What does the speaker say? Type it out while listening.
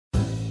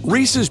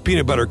Reese's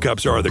Peanut Butter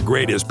Cups are the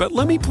greatest, but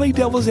let me play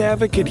devil's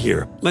advocate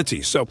here. Let's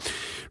see. So,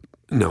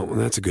 no,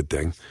 that's a good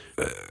thing.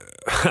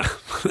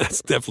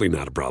 That's definitely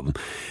not a problem.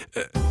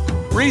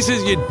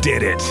 Reese's, you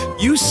did it.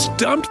 You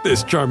stumped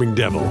this charming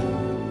devil.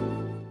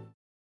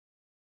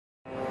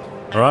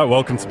 All right,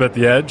 welcome to Bet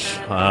the Edge.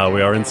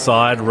 We are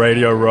inside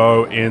Radio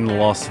Row in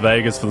Las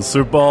Vegas for the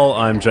Super Bowl.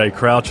 I'm Jay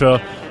Croucher,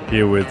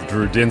 here with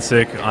Drew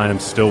Dinsick. I am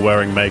still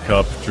wearing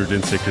makeup. Drew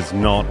Dinsick is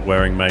not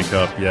wearing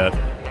makeup yet.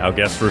 Our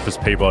guest, Rufus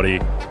Peabody,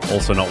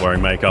 also not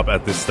wearing makeup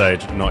at this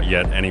stage, not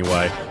yet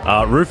anyway.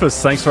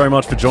 Rufus, thanks very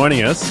much for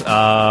joining us.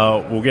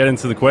 We'll get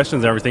into the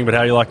questions and everything, but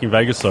how are you liking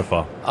Vegas so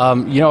far?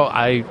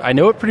 I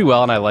know it pretty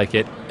well and I like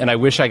it, and I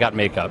wish I got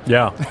makeup.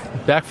 Yeah.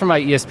 Back from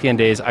my ESPN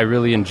days, I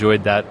really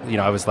enjoyed that.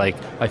 I was like,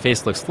 my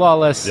face looks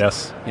flawless.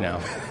 Yes.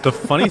 The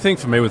funny thing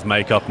for me with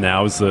makeup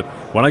now is that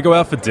when I go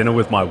out for dinner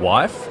with my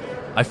wife,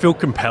 I feel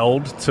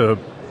compelled to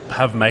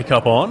have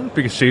makeup on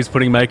because she's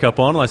putting makeup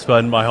on. I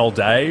spend my whole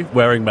day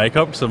wearing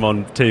makeup because I'm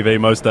on TV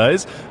most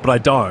days, but I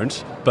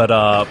don't. But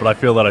I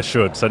feel that I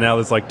should. So now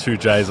there's like two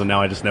J's, and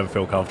now I just never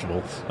feel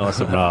comfortable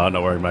unless I'm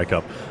not wearing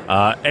makeup.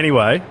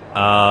 Anyway,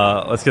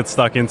 let's get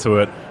stuck into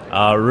it.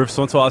 Rufus,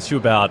 I want to ask you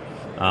about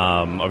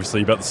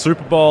obviously about the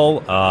Super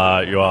Bowl.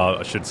 You are,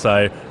 I should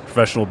say,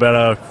 professional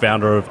bettor,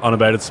 founder of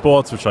Unabated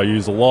Sports, which I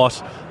use a lot,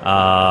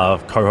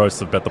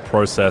 co-host of Bet the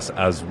Process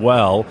as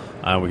well,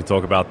 and we can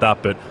talk about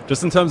that. But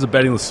just in terms of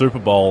betting the Super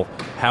Bowl,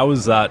 how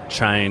has that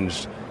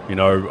changed,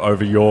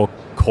 over your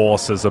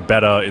course as a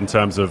bettor in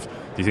terms of, do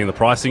you think the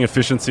pricing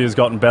efficiency has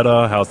gotten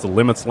better? How's the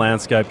limits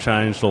landscape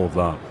changed? All of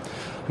that.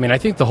 I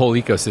think the whole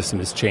ecosystem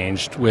has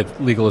changed with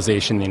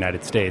legalization in the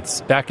United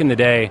States. Back in the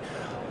day,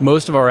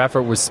 most of our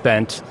effort was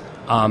spent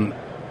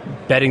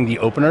betting the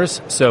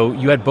openers. So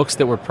you had books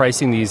that were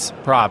pricing these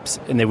props,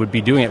 and they would be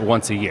doing it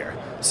once a year.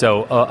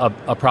 So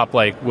a prop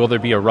like, will there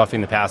be a roughing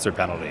the passer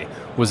penalty,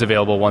 was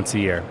available once a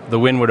year. The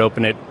Win would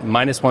open it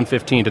minus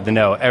 115 to the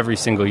no every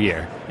single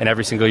year. And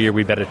every single year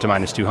we bet it to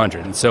minus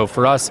 200. And so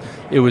for us,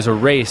 it was a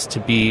race to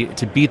beat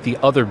the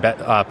other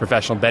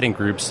professional betting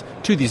groups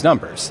to these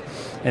numbers.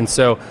 And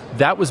so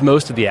that was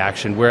most of the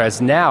action.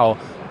 Whereas now,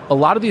 a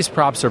lot of these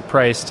props are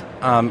priced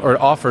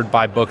or offered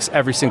by books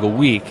every single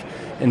week.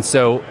 And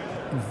so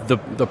the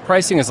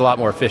pricing is a lot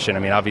more efficient.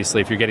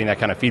 Obviously, if you're getting that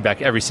kind of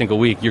feedback every single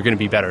week, you're going to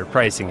be better at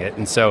pricing it.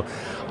 And so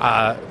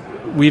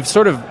we've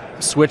sort of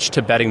switched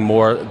to betting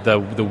more the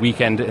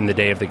weekend and the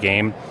day of the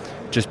game,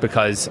 just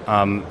because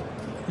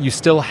you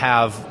still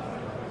have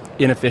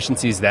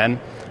inefficiencies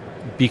then,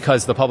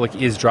 because the public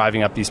is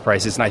driving up these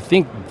prices. And I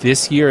think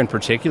this year in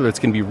particular, it's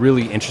going to be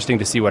really interesting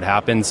to see what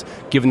happens,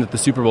 given that the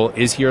Super Bowl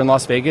is here in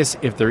Las Vegas,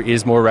 if there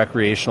is more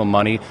recreational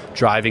money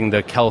driving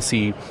the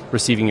Kelsey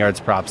receiving yards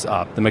props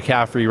up, the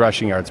McCaffrey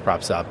rushing yards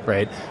props up,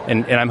 right?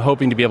 And I'm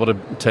hoping to be able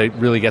to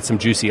really get some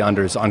juicy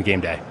unders on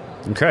game day.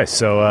 Okay,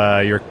 so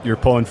you're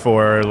pulling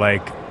for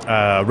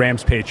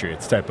Rams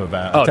Patriots type of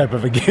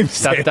a game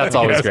state. That's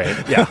always great.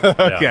 Yeah.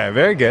 Okay,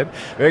 very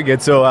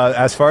good. So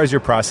as far as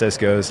your process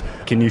goes,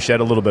 can you shed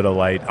a little bit of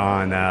light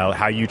on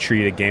how you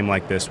treat a game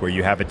like this, where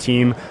you have a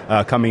team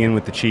coming in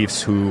with the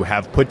Chiefs who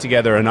have put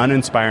together an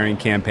uninspiring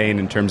campaign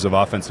in terms of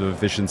offensive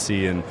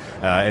efficiency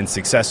and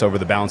success over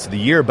the balance of the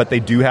year, but they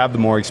do have the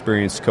more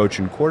experienced coach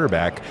and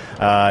quarterback.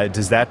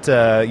 Does that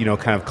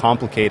kind of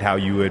complicate how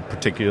you would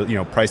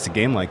particularly price a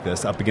game like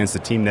this up against a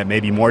team that may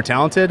be more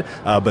talented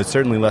but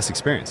certainly less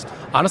experienced?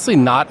 Honestly,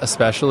 not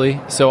especially.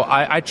 So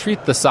I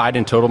treat the side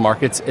and total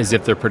markets as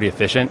if they're pretty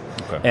efficient.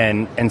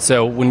 Okay. And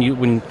so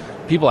when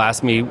people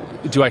ask me,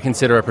 do I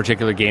consider a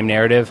particular game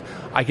narrative,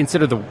 I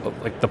consider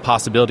the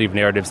possibility of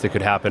narratives that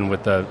could happen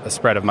with a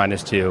spread of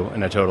 -2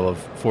 and a total of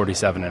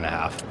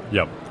 47.5.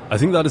 Yep. I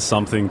think that is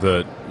something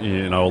that,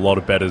 a lot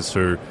of bettors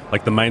who,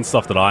 the main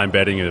stuff that I'm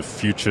betting are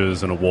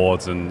futures and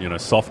awards and,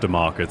 softer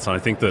markets. And I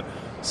think that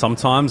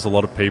sometimes a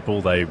lot of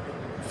people, they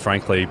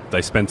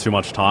spend too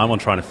much time on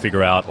trying to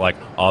figure out,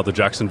 are the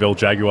Jacksonville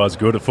Jaguars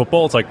good at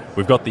football? It's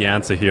we've got the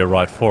answer here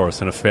right for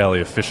us in a fairly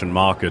efficient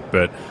market.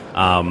 But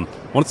I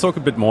want to talk a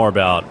bit more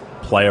about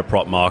player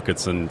prop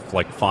markets and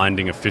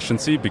finding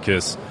efficiency,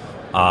 because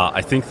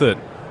I think that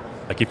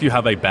if you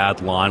have a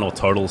bad line or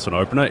total as an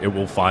opener, it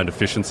will find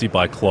efficiency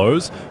by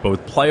close. But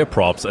with player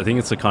props, I think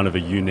it's a kind of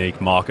a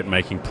unique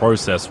market-making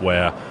process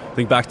where, I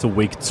think back to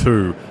week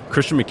 2,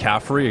 Christian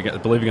McCaffrey, I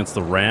believe against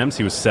the Rams,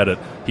 he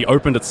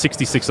opened at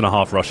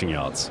 66.5 rushing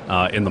yards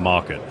in the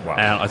market. Wow.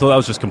 And I thought that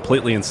was just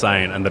completely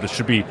insane, and that it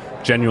should be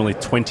genuinely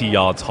 20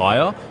 yards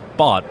higher.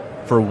 But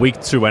for a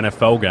week 2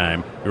 NFL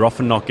game, you're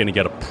often not going to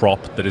get a prop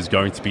that is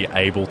going to be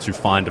able to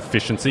find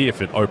efficiency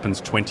if it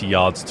opens 20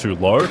 yards too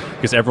low,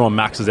 because everyone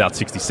maxes out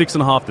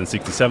 66.5, then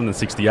 67, then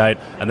 68,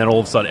 and then all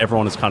of a sudden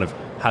everyone has kind of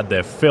had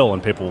their fill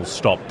and people will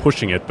stop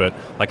pushing it. But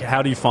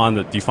how do you find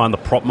that? Do you find the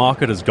prop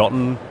market has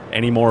gotten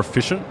any more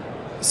efficient?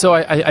 So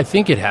I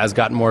think it has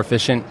gotten more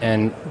efficient,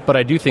 but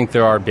I do think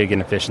there are big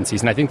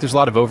inefficiencies, and I think there's a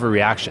lot of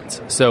overreactions.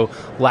 So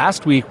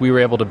last week we were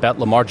able to bet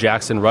Lamar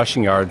Jackson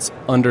rushing yards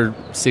under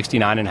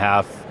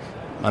 69.5,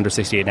 under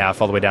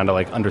 68.5, all the way down to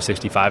under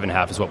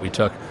 65.5 is what we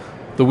took.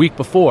 The week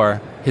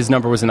before, his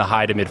number was in the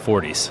high to mid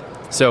 40s.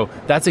 So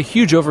that's a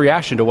huge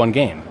overreaction to one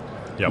game.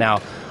 Yep.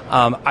 Now,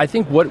 I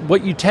think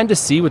what you tend to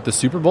see with the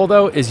Super Bowl,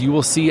 though, is you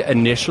will see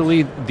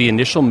initially the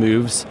initial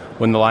moves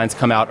when the lines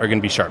come out are going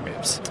to be sharp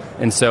moves.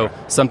 And so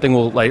something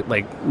will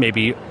like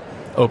maybe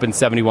open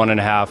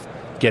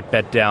 71.5, get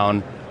bet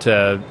down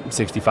to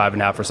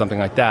 65.5 or something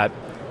like that.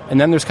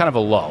 And then there's kind of a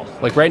lull.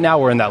 Like right now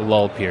we're in that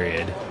lull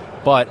period.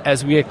 But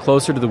as we get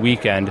closer to the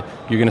weekend,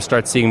 you're going to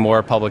start seeing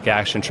more public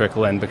action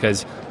trickle in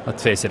because,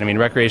 let's face it, I mean,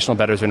 recreational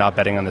bettors are not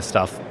betting on this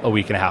stuff a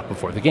week and a half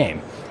before the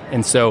game.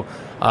 And so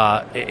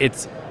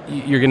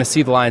you're going to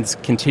see the lines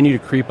continue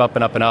to creep up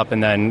and up and up,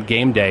 and then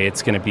game day,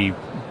 it's going to be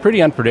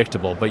pretty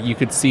unpredictable. But you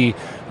could see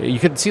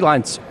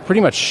lines pretty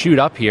much shoot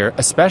up here,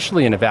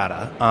 especially in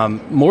Nevada.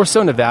 More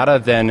so Nevada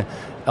than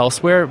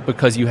elsewhere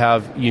because you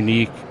have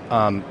unique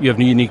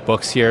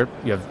books here.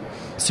 You have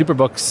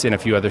Superbooks in a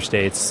few other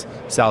states,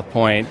 South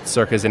Point,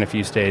 Circa's in a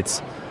few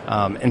states,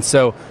 and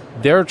so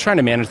they're trying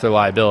to manage their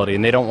liability,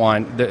 and they don't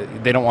want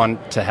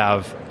to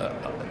have,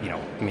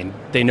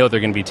 they know they're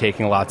going to be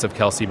taking lots of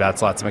Kelsey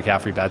bets, lots of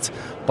McCaffrey bets,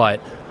 but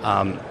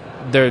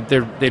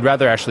they'd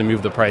rather actually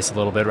move the price a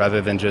little bit rather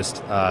than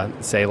just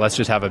say let's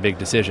just have a big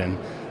decision,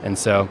 and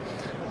so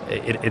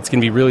it's going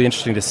to be really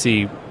interesting to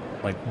see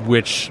like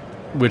which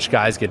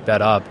guys get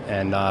bet up,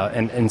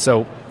 and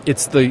so.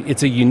 It's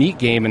a unique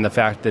game in the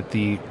fact that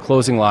the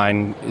closing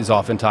line is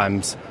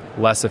oftentimes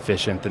less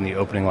efficient than the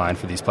opening line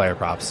for these player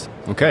props.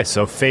 Okay,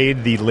 so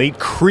fade the late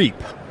creep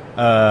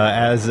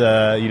as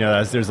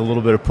there's a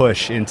little bit of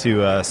push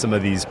into some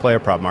of these player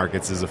prop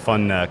markets is a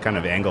fun kind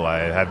of angle I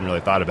haven't really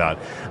thought about.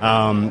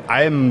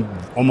 I am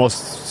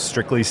almost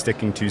strictly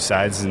sticking to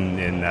sides in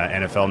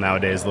NFL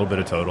nowadays, a little bit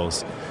of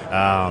totals,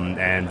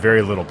 and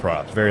very little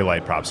props, very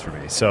light props for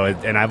me. So,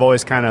 and I've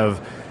always kind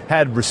of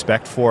had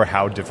respect for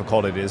how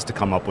difficult it is to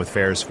come up with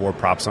fares for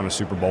props on a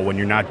Super Bowl when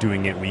you're not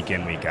doing it week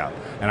in, week out.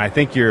 And I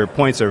think your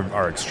points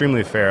are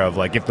extremely fair of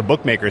like if the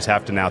bookmakers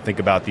have to now think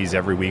about these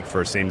every week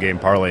for same game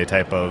parlay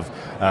type of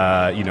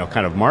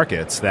kind of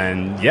markets,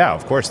 then yeah,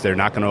 of course they're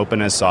not going to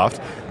open as soft.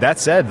 That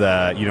said,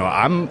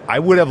 I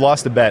would have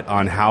lost a bet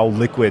on how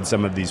liquid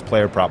some of these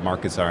player prop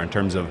markets are in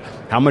terms of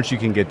how much you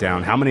can get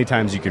down, how many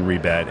times you can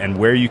rebet, and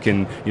where you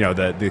can,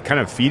 the kind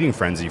of feeding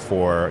frenzy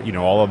for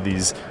all of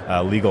these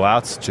legal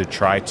outs to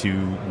try to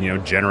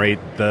generate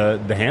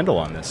the handle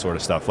on this sort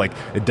of stuff. Like,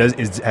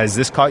 has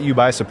this caught you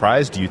by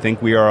surprise? Do you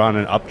think we are on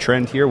an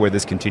uptrend here where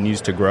this continues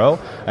to grow?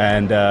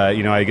 And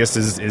I guess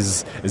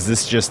is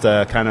this just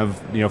kind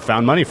of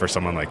found money for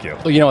someone like you?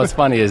 Well, what's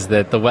funny is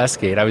that the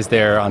Westgate, I was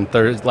there on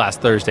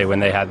last Thursday when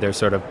they had their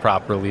sort of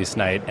prop release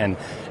night, and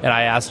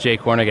I asked Jay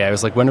Cornegay, I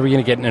was like, when are we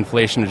going to get an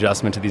inflation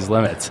adjustment to these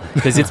limits?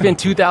 Because it's been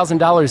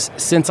 $2,000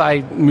 since I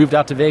moved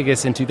out to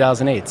Vegas in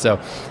 2008. So,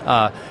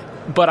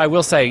 but I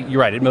will say,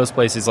 you're right, at most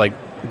places like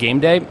game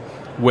day,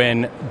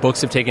 when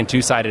books have taken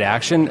two-sided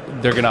action,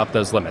 they're going to up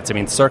those limits. I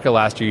mean, Circa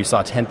last year, you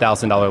saw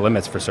 $10,000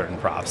 limits for certain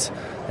props.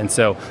 And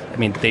so, I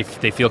mean, they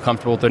feel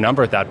comfortable with their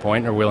number at that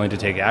point and are willing to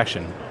take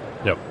action.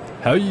 Yep.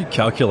 How are you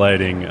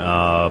calculating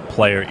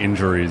player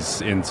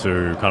injuries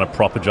into kind of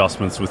prop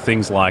adjustments with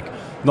things like,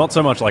 not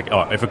so much like,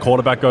 if a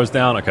quarterback goes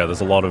down, okay,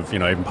 there's a lot of,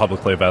 even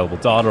publicly available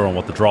data on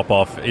what the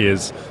drop-off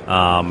is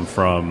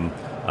from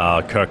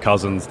Kirk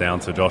Cousins down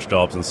to Josh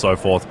Dobbs and so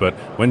forth. But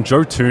when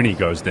Joe Tooney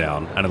goes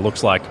down, and it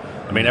looks like,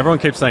 everyone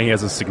keeps saying he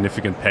has a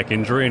significant pec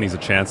injury and he's a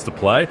chance to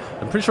play.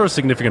 I'm pretty sure a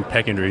significant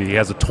pec injury, he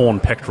has a torn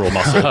pectoral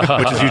muscle,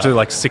 which is usually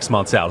like 6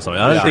 months out or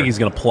something. I don't think he's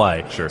going to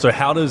play. Sure. So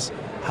how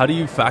do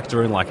you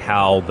factor in like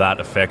how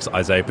that affects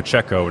Isaiah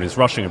Pacheco and his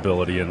rushing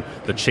ability and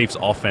the Chiefs'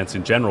 offense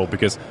in general?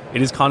 Because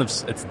it is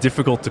it's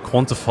difficult to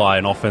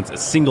quantify a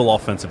single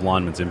offensive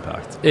lineman's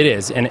impact. It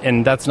is,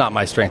 and that's not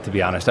my strength, to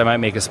be honest. I might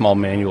make a small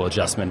manual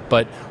adjustment.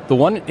 But the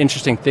one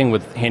interesting thing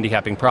with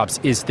handicapping props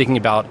is thinking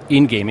about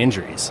in-game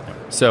injuries.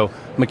 So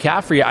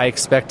McCaffrey, I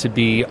expect to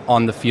be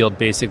on the field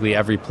basically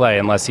every play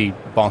unless he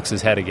bonks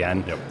his head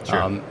again,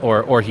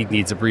 or he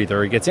needs a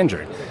breather or he gets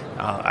injured.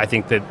 I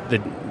think that the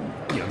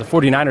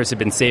 49ers have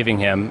been saving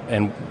him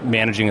and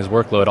managing his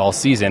workload all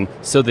season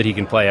so that he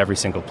can play every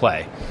single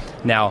play.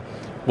 Now,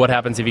 what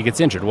happens if he gets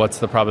injured? What's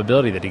the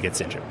probability that he gets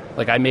injured?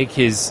 Like, I make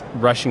his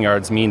rushing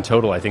yards mean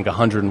total, I think,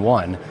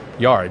 101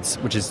 yards,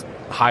 which is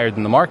higher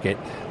than the market,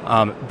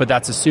 but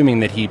that's assuming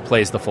that he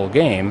plays the full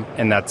game,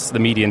 and the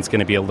median's going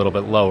to be a little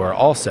bit lower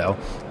also.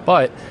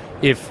 But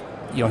if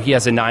he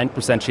has a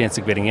 9% chance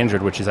of getting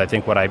injured, which is, I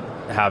think, what I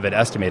have it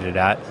estimated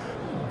at,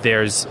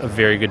 there's a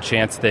very good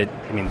chance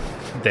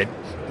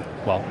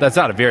well, that's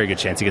not a very good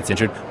chance he gets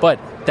injured, but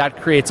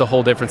that creates a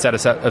whole different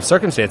set of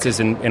circumstances,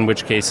 in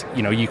which case,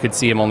 you could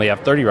see him only have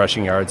 30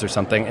 rushing yards or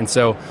something. And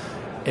so,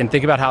 and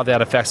think about how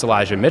that affects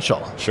Elijah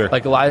Mitchell. Sure.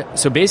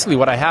 So basically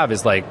what I have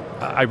is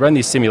I run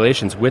these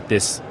simulations with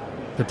this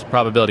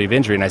probability of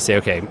injury, and I say,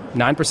 okay,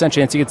 9%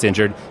 chance he gets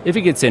injured. If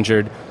he gets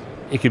injured,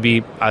 it could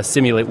be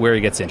simulate where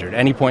he gets injured.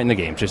 Any point in the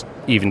game, just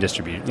even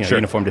distribute, Sure.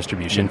 Uniform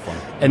distribution.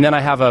 And then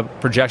I have a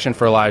projection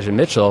for Elijah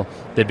Mitchell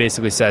that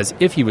basically says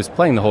if he was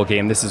playing the whole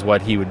game, this is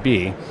what he would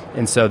be.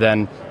 And so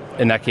then,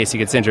 in that case, he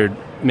gets injured,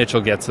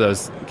 Mitchell gets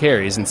those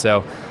carries. And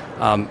so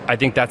I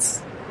think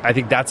that's I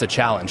think that's a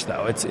challenge,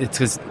 though. It's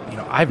because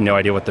I have no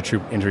idea what the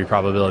true injury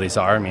probabilities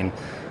are. I mean,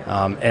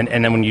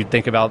 and then when you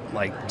think about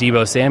like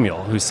Deebo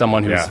Samuel, who's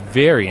someone who's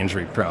very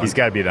injury prone, he's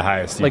got to be the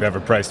highest you've ever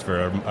priced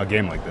for a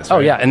game like this. Oh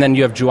right? yeah, and then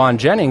you have Juwan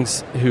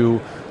Jennings,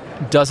 who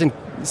doesn't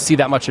see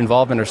that much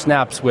involvement or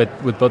snaps with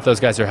both those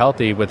guys are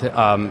healthy with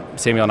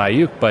Samuel and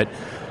Ayuk, but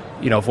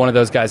if one of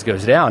those guys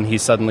goes down,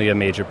 he's suddenly a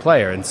major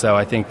player. And so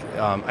I think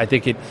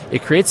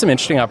it creates some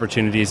interesting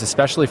opportunities,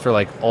 especially for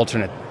like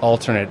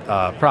alternate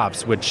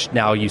props, which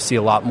now you see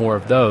a lot more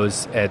of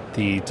those at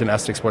the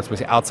domestic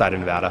sportsbooks outside of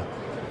Nevada.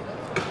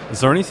 Is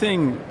there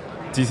anything?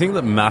 Do you think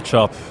that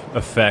matchup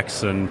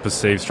effects and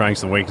perceived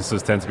strengths and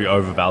weaknesses tend to be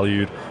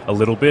overvalued a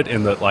little bit?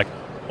 In that,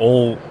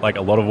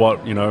 a lot of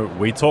what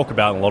we talk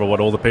about, and a lot of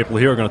what all the people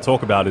here are going to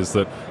talk about, is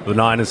that the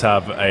Niners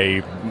have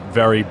a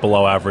very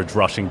below average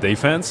rushing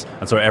defense,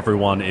 and so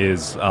everyone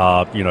is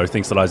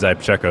thinks that Isaiah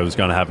Pacheco is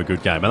going to have a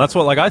good game, and that's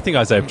what I think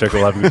Isaiah Pacheco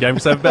will have a good game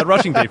because they have a bad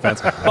rushing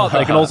defense. But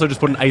they can also just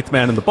put an eighth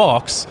man in the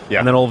box,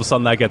 and then all of a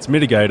sudden that gets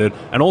mitigated.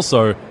 And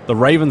also the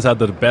Ravens had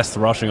the best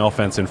rushing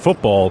offense in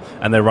football,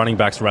 and their running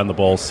backs ran the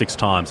ball 6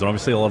 times. And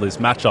obviously a lot of this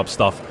matchup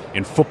stuff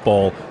in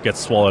football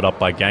gets swallowed up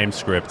by game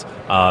script.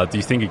 Do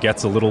you think it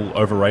gets a little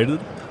overrated?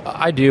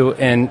 I do,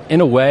 and in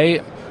a way,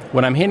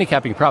 when I'm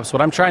handicapping props,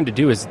 what I'm trying to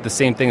do is the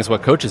same thing as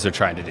what coaches are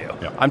trying to do.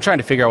 Yeah. I'm trying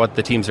to figure out what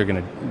the teams are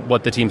going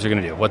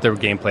to do, what their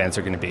game plans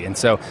are going to be. And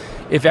so,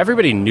 if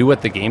everybody knew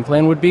what the game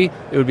plan would be,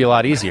 it would be a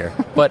lot easier.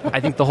 But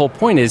I think the whole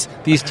point is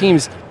these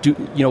teams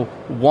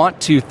want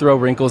to throw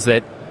wrinkles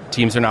that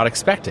teams are not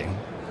expecting.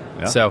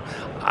 Yeah. So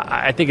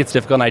I think it's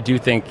difficult, and I do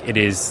think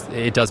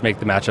it does make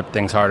the matchup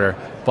things harder.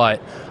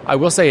 But I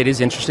will say it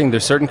is interesting.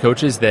 There's certain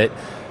coaches that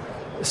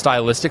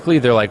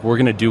stylistically, they're like, we're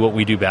going to do what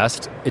we do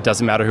best. It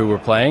doesn't matter who we're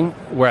playing.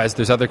 Whereas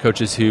there's other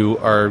coaches who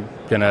are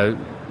going to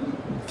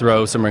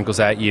throw some wrinkles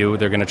at you.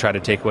 They're going to try to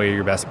take away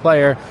your best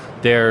player.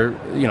 They're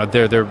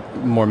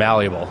more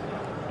malleable.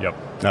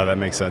 Yep. No, that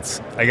makes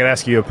sense. I got to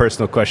ask you a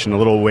personal question a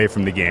little away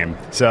from the game.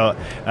 So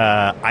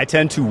I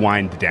tend to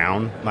wind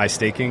down my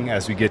staking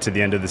as we get to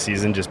the end of the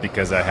season just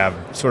because I have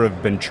sort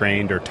of been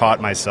trained or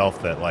taught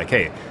myself that,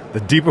 hey, the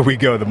deeper we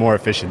go, the more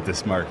efficient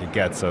this market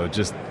gets. So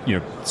just,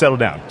 settle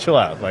down, chill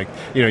out.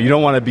 You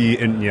don't want to be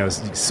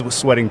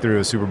sweating through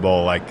a Super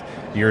Bowl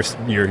your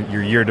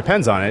year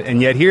depends on it.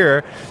 And yet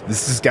here,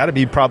 this has got to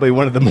be probably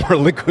one of the more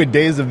liquid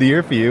days of the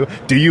year for you.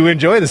 Do you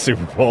enjoy the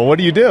Super Bowl? What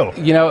do you do?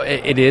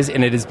 It is,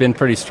 and it has been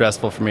pretty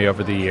stressful for me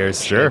over the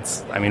years. Sure.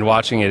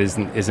 Watching it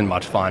isn't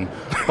much fun.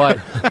 But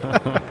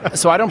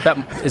so I don't bet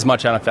as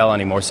much NFL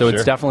anymore. So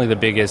It's definitely the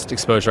biggest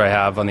exposure I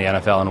have on the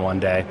NFL in one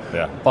day.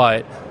 Yeah.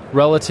 But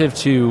relative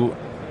to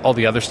all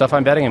the other stuff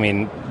I'm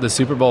betting, the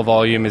Super Bowl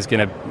volume is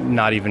going to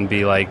not even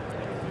be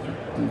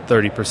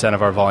 30%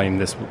 of our volume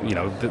this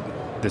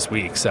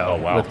week.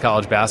 So with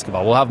college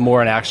basketball, we'll have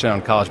more in action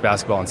on college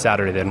basketball on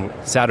Saturday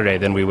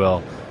than we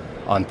will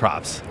on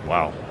props.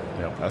 Wow.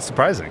 Yep. That's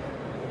surprising.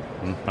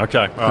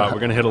 Okay. All right. We're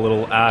going to hit a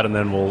little ad and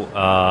then we'll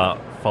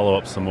follow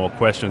up some more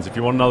questions. If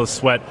you want another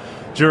sweat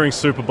during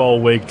Super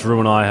Bowl week, Drew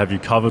and I have you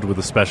covered with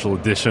a special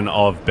edition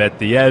of Bet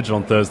the Edge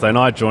on Thursday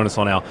night. Join us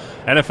on our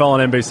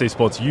NFL and NBC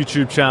Sports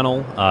YouTube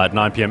channel at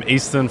 9 p.m.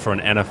 Eastern for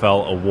an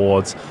NFL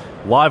Awards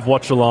live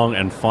watch-along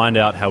and find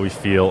out how we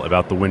feel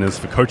about the winners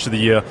for Coach of the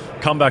Year,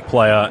 Comeback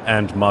Player,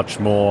 and much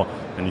more.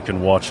 And you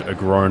can watch a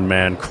grown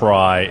man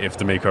cry if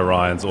D'Amico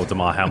Ryans or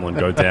DeMar Hamlin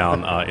go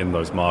down in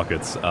those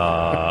markets.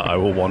 I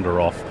will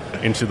wander off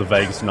into the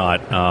Vegas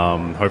night,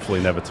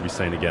 hopefully never to be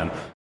seen again.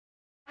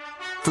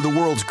 For the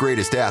world's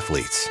greatest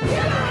athletes,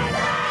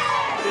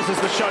 this is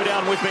the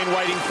showdown we've been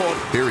waiting for.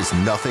 There is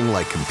nothing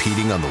like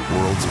competing on the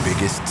world's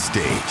biggest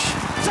stage.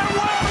 It's a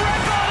world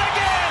record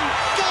again!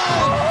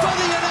 Gold for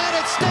the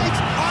United States!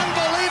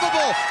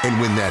 Unbelievable! And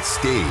when that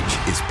stage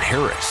is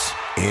Paris,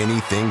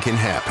 anything can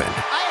happen.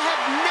 I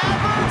have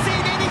never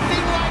seen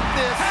anything like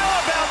this!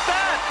 How about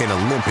that? An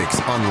Olympics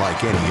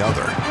unlike any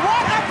other.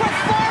 What a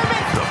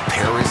performance! The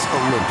Paris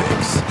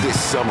Olympics, this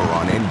summer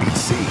on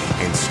NBC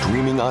and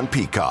streaming on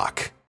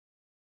Peacock.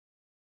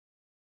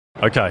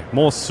 Okay,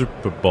 more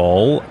Super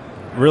Bowl.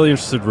 Really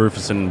interested,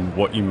 Rufus, in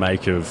what you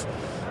make of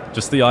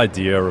just the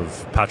idea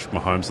of Patrick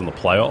Mahomes in the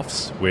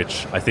playoffs,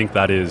 which I think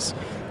that is,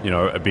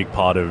 a big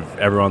part of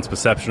everyone's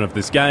perception of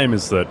this game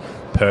is that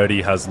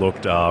Purdy has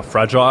looked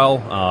fragile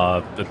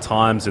at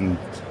times in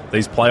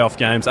these playoff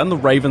games, and the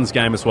Ravens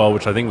game as well,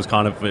 which I think was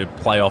kind of a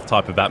playoff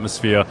type of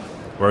atmosphere.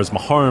 Whereas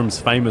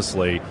Mahomes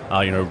famously,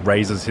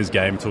 raises his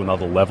game to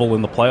another level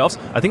in the playoffs.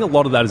 I think a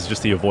lot of that is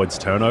just he avoids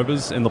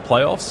turnovers in the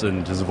playoffs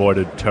and has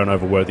avoided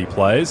turnover-worthy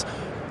plays.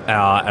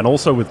 And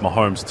also with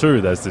Mahomes too,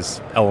 there's this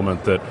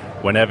element that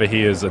whenever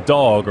he is a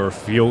dog or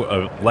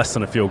less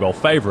than a field goal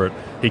favorite,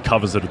 he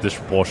covers at a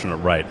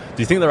disproportionate rate.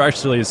 Do you think there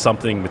actually is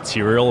something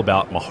material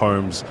about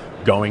Mahomes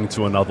going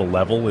to another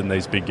level in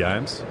these big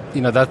games?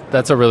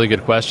 That's a really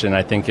good question.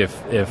 I think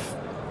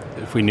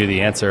if we knew the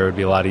answer, it would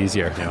be a lot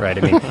easier, right?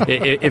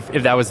 If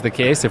that was the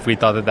case, if we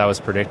thought that was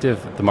predictive,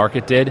 the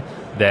market did,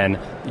 then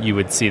you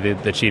would see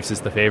the Chiefs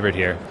as the favorite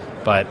here.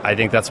 But I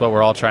think that's what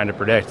we're all trying to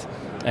predict.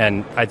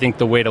 And I think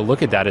the way to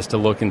look at that is to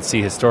look and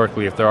see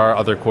historically if there are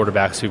other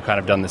quarterbacks who've kind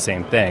of done the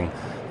same thing.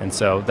 And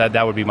so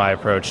that would be my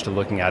approach to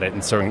looking at it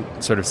and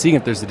sort of seeing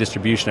if there's a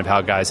distribution of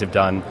how guys have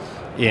done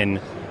in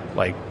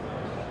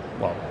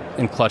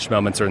in clutch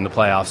moments or in the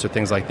playoffs or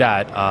things like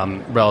that,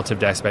 relative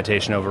to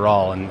expectation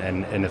overall,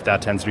 and if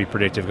that tends to be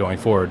predictive going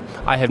forward.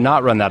 I have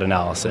not run that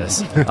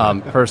analysis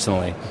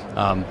personally,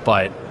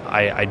 but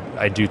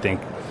I do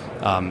think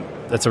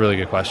that's a really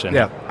good question.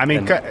 Yeah, I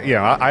mean,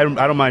 I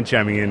don't mind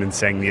chiming in and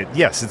saying that,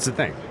 yes, it's a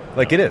thing.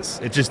 Like, it is.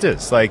 It just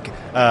is. Like,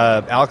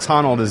 Alex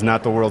Honnold is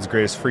not the world's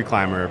greatest free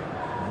climber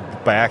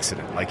by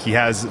accident. Like, he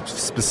has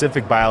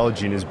specific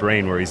biology in his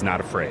brain where he's not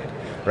afraid.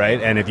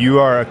 Right, and if you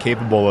are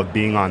capable of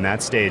being on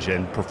that stage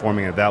and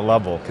performing at that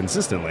level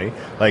consistently,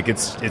 like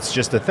it's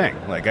just a thing.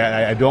 Like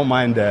I don't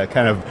mind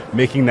kind of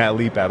making that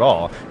leap at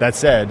all. That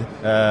said,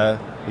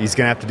 he's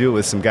going to have to do it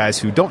with some guys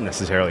who don't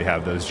necessarily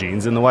have those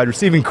genes in the wide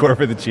receiving core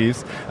for the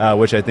Chiefs,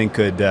 which I think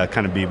could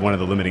kind of be one of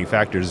the limiting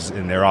factors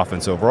in their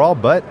offense overall.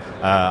 But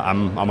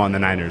I'm on the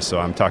Niners, so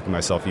I'm talking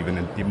myself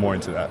even more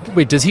into that.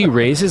 Wait, does he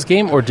raise his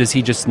game, or does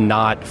he just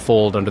not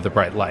fold under the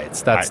bright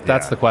lights? That's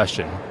the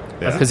question.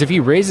 Because if he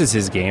raises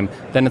his game,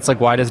 then it's like,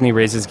 why doesn't he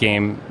raise his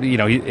game? You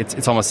know,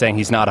 it's almost saying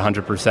he's not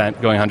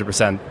 100%, going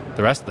 100%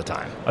 the rest of the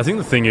time. I think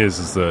the thing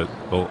is that,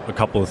 well, a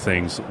couple of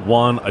things.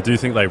 One, I do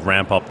think they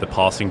ramp up the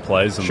passing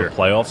plays in the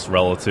playoffs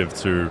relative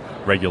to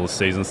regular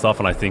season stuff,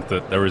 and I think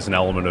that there is an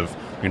element of,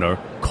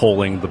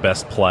 calling the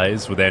best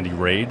plays with Andy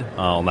Reid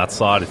on that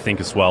side. I think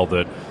as well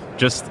that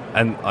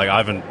I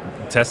haven't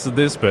tested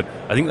this, but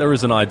I think there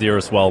is an idea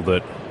as well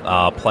that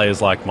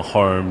players like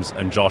Mahomes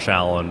and Josh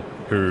Allen,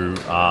 who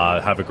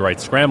have a great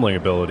scrambling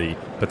ability,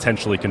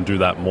 potentially can do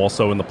that more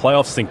so in the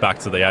playoffs. Think back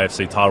to the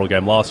AFC title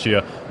game last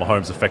year.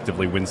 Mahomes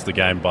effectively wins the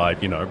game by,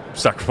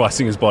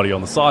 sacrificing his body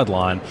on the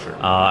sideline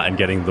and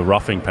getting the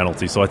roughing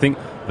penalty. So I think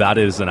that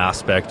is an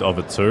aspect of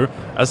it too.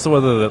 As to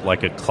whether that,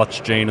 like, a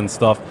clutch gene and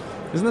stuff,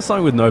 isn't there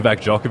something with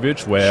Novak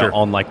Djokovic where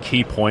on like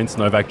key points,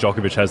 Novak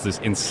Djokovic has this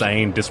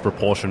insane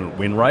disproportionate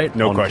win rate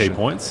on key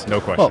points?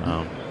 No question.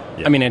 Well,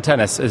 I mean, in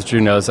tennis, as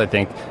Drew knows, I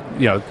think,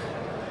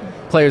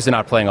 players are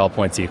not playing all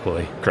points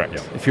equally. Correct.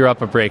 Yeah. If you're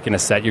up a break in a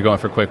set, you're going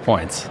for quick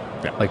points.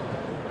 Yeah. Like,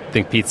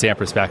 think Pete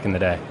Sampras back in the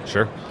day.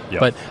 Sure. Yeah.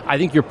 But I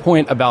think your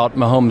point about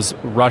Mahomes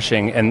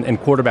rushing and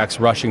quarterbacks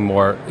rushing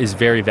more is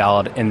very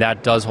valid, and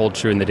that does hold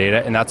true in the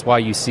data, and that's why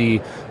you see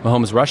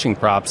Mahomes rushing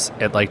props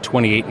at like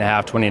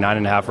 28.5,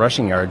 29.5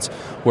 rushing yards,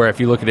 where if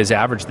you look at his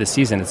average this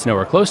season, it's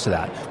nowhere close to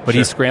that. But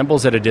he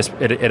scrambles at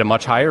a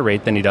much higher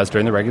rate than he does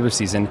during the regular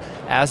season,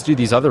 as do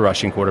these other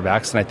rushing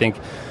quarterbacks, and I think,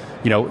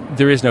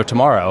 there is no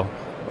tomorrow.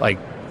 Like,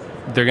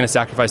 they're going to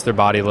sacrifice their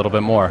body a little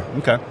bit more.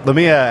 Okay. Let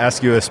me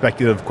ask you a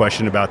speculative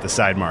question about the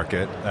side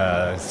market.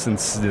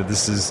 Since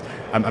this is,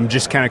 I'm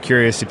just kind of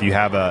curious if you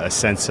have a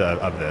sense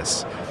of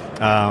this.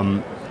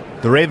 The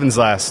Ravens'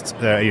 last,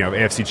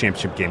 AFC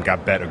Championship game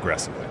got bet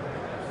aggressively.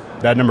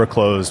 That number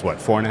closed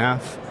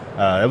 4.5.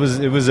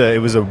 It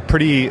was a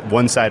pretty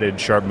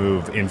one-sided sharp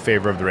move in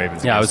favor of the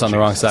Ravens. Yeah, I was on the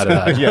wrong side of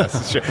that.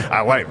 Yes, sure.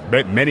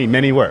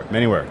 Many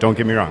were. Don't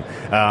get me wrong.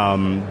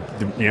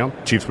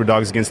 Chiefs were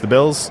dogs against the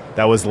Bills.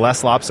 That was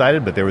less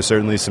lopsided, but there was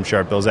certainly some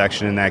sharp Bills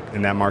action in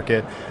that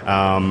market.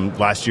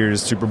 Last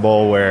year's Super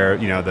Bowl, where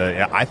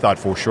I thought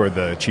for sure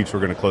the Chiefs were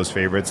going to close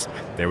favorites.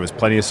 There was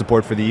plenty of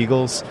support for the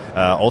Eagles.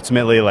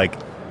 Ultimately,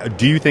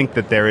 do you think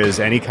that there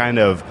is any kind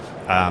of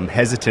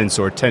hesitance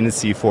or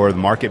tendency for the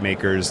market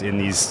makers in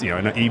these,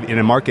 in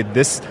a market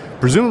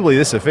presumably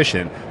this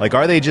efficient? Like,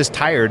 are they just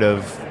tired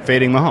of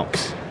fading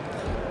Mahomes?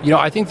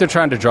 I think they're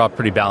trying to draw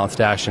pretty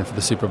balanced action for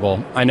the Super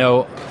Bowl. I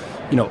know,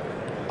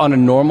 on a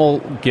normal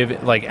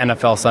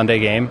NFL Sunday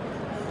game,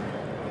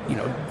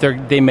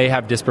 they may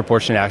have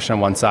disproportionate action on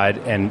one side,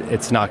 and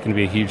it's not going to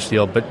be a huge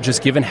deal. But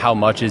just given how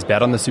much is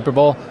bet on the Super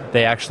Bowl,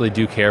 they actually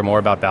do care more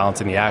about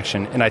balancing the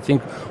action. And I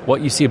think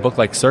what you see a book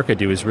like Circa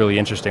do is really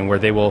interesting, where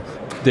they will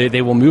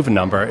move a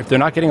number. If they're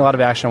not getting a lot of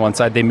action on one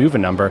side, they move a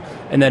number,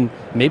 and then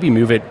maybe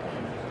move it.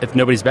 If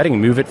nobody's betting,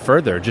 move it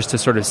further, just to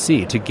sort of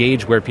see, to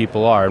gauge where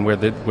people are and where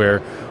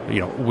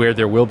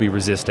there will be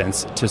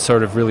resistance, to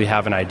sort of really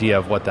have an idea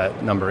of what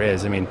that number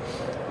is. I mean,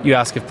 you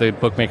ask if the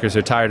bookmakers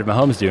are tired of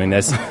Mahomes doing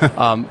this,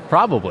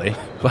 probably,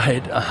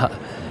 but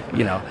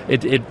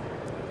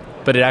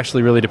but it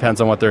actually really depends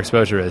on what their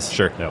exposure is.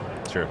 Sure. Yeah.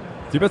 Sure. Do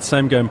you bet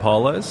same game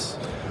parlays?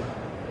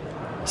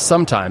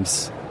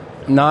 Sometimes.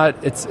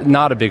 It's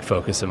not a big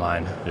focus of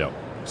mine. Yeah.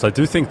 So I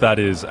do think that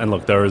is, and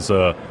look, there is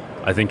a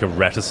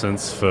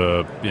reticence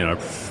for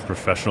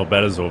professional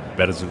bettors or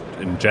bettors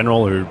in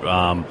general who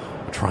are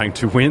trying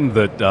to win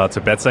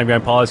to bet same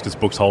game parlays, because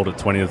books hold at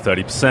 20 to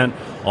 30%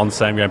 on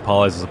same game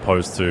parlays as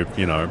opposed to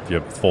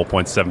your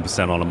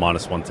 4.7% on a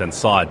minus 110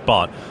 side.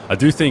 But I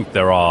do think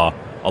there are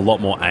a lot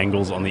more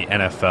angles on the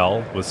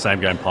NFL with same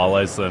game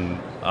parlays than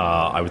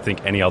I would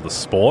think any other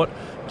sport,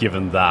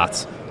 given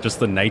that just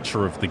the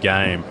nature of the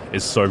game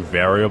is so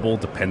variable,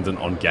 dependent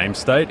on game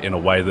state, in a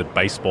way that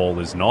baseball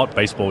is not.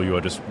 Baseball, you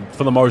are just,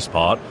 for the most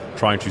part,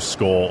 trying to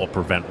score or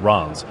prevent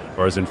runs.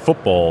 Whereas in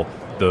football,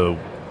 the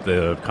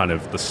the kind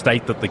of the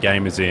state that the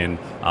game is in,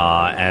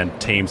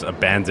 and teams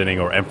abandoning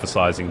or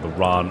emphasizing the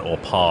run or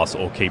pass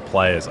or key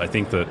players. I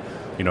think that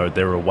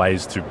there are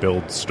ways to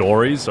build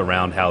stories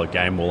around how the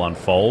game will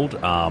unfold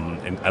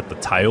at the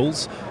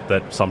tails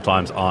that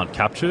sometimes aren't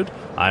captured.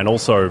 And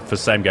also for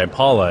same game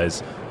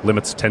parlays,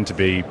 limits tend to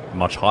be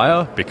much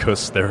higher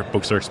because their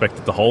books are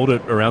expected to hold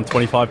at around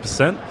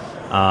 25%.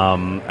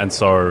 And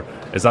so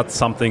is that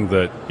something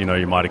that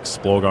you might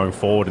explore going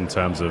forward in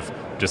terms of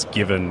just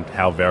given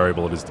how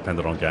variable it is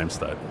dependent on game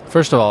state?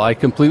 First of all, I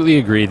completely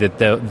agree that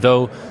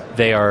though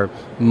they are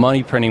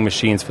money printing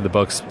machines for the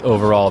books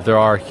overall, there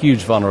are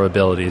huge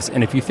vulnerabilities.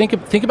 And if you think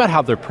about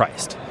how they're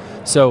priced,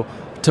 so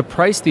to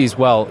price these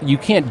well, you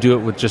can't do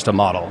it with just a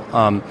model.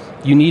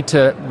 You need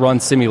to run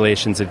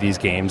simulations of these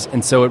games,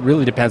 and so it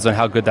really depends on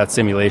how good that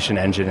simulation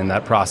engine and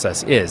that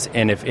process is,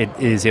 and if it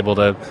is able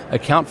to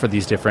account for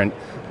these different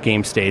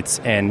game states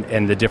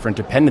and the different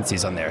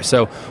dependencies on there.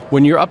 So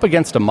when you're up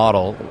against a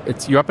model,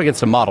 you're up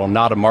against a model,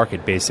 not a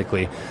market,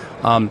 basically.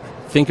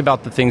 Think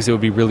about the things that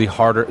would be really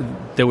harder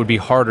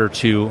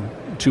to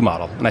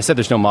model. And I said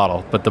there's no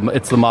model, but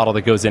it's the model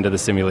that goes into the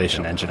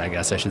simulation engine, I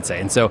guess I should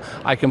say. And so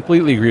I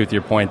completely agree with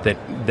your point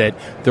that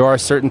there are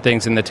certain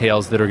things in the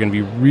tails that are going to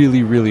be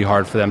really, really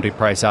hard for them to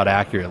price out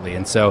accurately.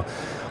 And so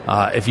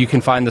if you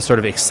can find the sort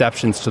of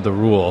exceptions to the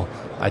rule,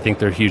 I think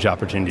there are huge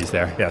opportunities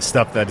there. Yeah,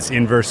 stuff that is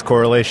inverse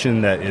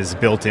correlation that is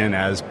built in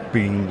as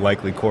being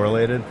likely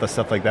correlated, the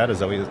stuff like that. Is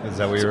that what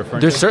you're referring to?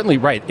 There's certainly,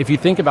 right. If you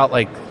think about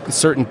like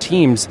certain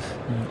teams,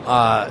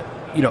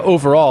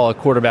 overall a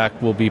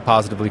quarterback will be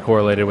positively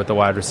correlated with a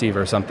wide receiver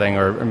or something,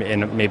 or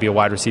maybe a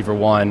wide receiver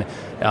 1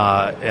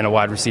 and a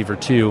wide receiver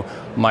 2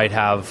 might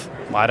have.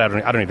 I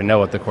don't even know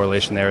what the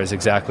correlation there is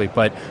exactly,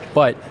 but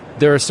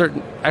there are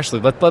certain.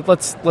 Actually,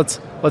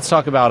 let's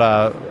talk about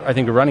I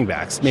think running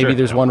backs. Maybe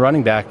there's one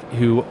running back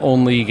who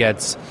only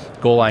gets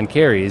goal line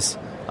carries,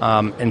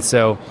 and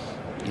so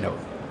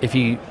if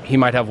he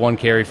might have 1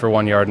 carry for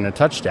 1 yard and a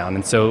touchdown,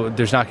 and so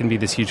there's not going to be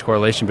this huge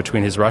correlation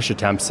between his rush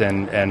attempts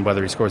and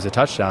whether he scores a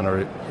touchdown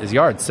or his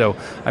yards. So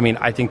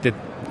I think that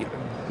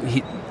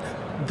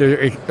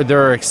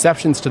there are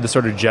exceptions to the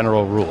sort of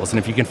general rules, and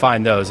if you can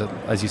find those,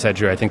 as you said,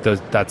 Drew, I think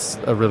that's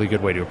a really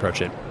good way to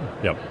approach it.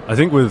 Yeah, I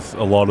think with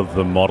a lot of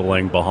the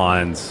modeling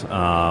behind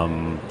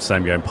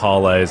same game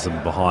parlays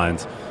and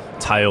behind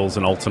tails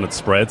and alternate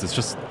spreads, it's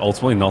just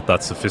ultimately not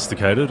that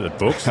sophisticated at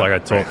books.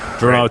 Like Drew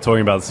and I were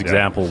talking about this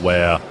example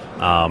where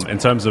in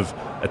terms of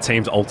a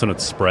team's alternate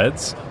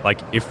spreads,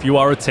 like if you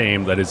are a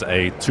team that is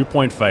a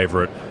 2-point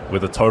favorite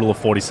with a total of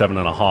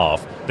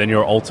 47.5, then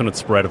your alternate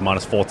spread of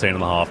minus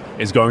 14.5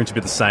 is going to be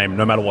the same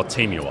no matter what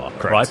team you are.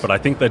 Correct. Right? But I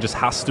think there just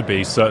has to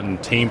be certain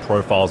team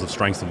profiles of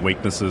strengths and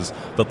weaknesses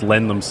that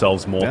lend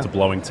themselves more to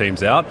blowing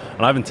teams out.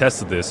 And I haven't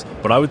tested this,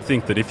 but I would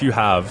think that if you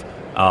have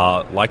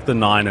like the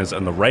Niners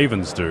and the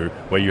Ravens do,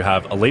 where you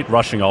have elite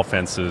rushing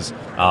offenses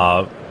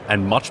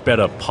and much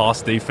better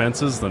pass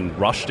defenses than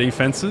rush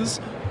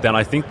defenses, then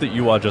I think that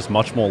you are just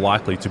much more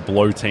likely to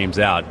blow teams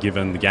out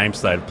given the game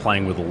state of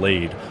playing with a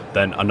lead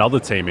than another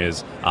team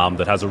is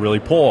that has a really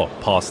poor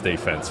pass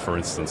defense, for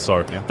instance.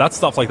 So that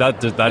stuff like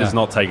that is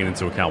not taken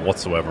into account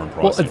whatsoever in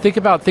pricing. Well, and think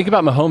about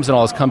Mahomes and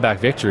all his comeback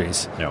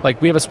victories. Yeah.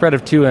 Like we have a spread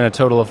of 2 and a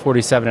total of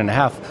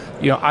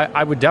 47.5.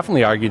 I would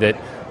definitely argue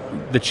that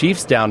the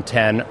Chiefs down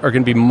 10 are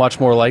going to be much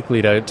more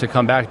likely to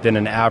come back than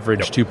an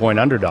average 2-point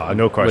underdog.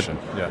 No question.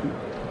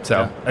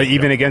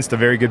 Even against a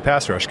very good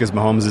pass rush because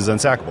Mahomes is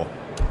unsackable.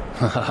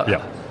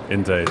 Yeah,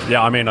 indeed.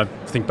 Yeah, I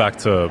think back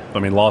to,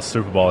 last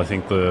Super Bowl, I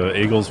think the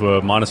Eagles were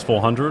minus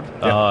 400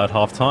 at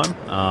halftime,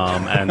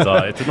 and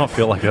it did not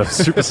feel like a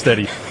super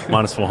steady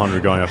minus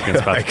 400 going up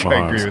against Patrick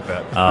Mahomes.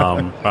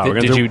 I agree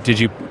with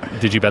that.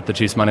 Did you bet the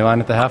Chiefs money line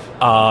at the half?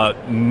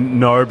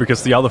 No,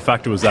 because the other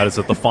factor is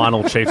that the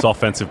final Chiefs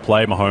offensive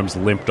play,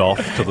 Mahomes limped off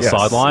to the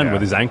sideline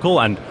with his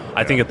ankle, and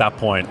I think at that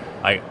point,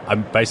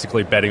 I'm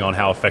basically betting on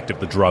how effective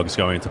the drugs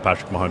going into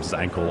Patrick Mahomes'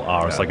 ankle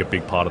are. It's like a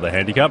big part of the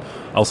handicap.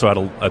 I also had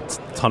a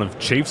ton of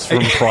Chiefs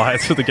from prior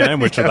to the game,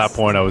 which at that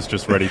point I was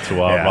just ready to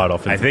write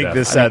off into I think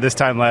death. This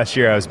time last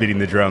year I was beating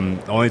the drum.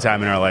 The only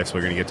time in our lives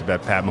we're going to get to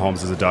bet Pat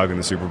Mahomes as a dog in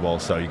the Super Bowl,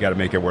 so you got to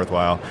make it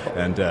worthwhile.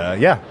 And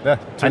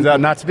turns out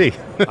not to be.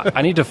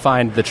 I need to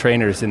find the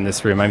trainers in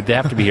this room. They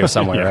have to be here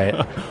somewhere, right?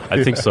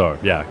 I think so,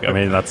 yeah.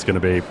 That's going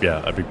to be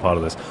a big part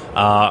of this.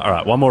 All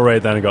right, one more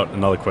read, then I got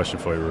another question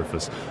for you,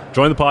 Rufus.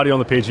 Join the party on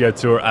the PGA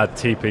Tour at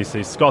TPC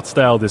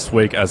Scottsdale this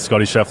week as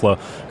Scotty Scheffler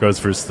goes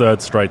for his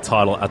 3rd straight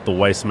title at the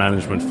Waste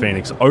Management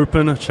Phoenix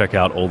Open. Check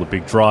out all the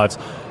big drives,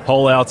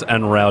 hole-outs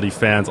and rowdy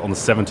fans on the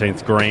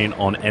 17th green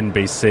on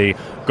NBC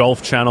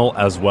Golf Channel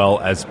as well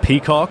as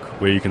Peacock,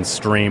 where you can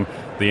stream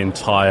the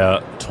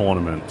entire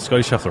tournament.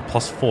 Scotty Scheffler,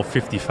 plus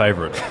 450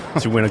 favorite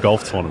to win a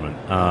golf tournament.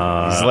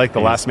 He's like the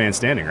last man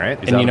standing, right?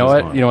 And you know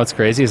what? You know what's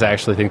crazy is I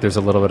actually think there's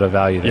a little bit of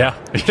value there.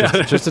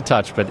 Yeah. just a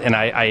touch. But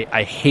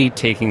I hate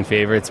taking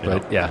favorites,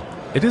 but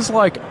It is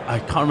like, I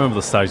can't remember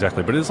the stat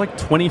exactly, but it is like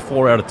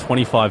 24 out of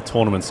 25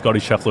 tournaments Scotty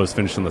Scheffler has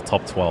finished in the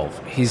top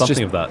 12. He's Something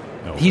just, of that.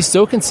 He's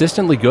so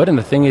consistently good, and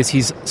the thing is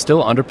he's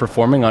still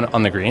underperforming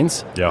on the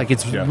greens. Yeah. Like,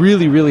 it's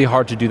really, really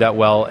hard to do that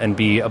well and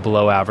be a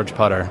below-average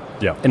putter.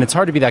 Yeah. And it's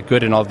hard to be that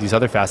good in all of these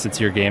other facets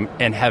of your game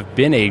and have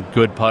been a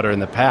good putter in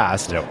the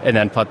past and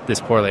then putt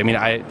this poorly. I mean,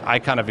 I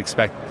kind of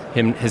expect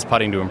his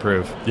putting to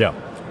improve. Yeah.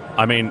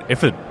 I mean,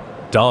 if it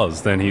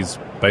does, then he's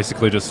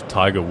basically just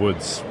Tiger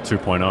Woods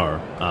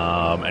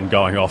 2.0 and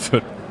going off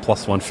at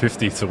plus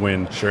 150 to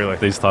win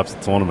these types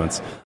of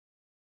tournaments.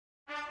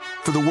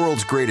 For the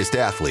world's greatest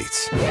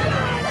athletes,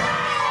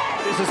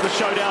 This is the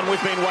showdown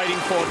we've been waiting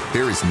for.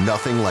 there is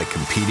nothing like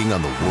competing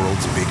on the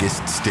world's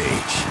biggest stage.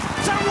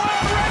 It's a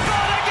world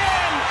record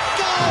again!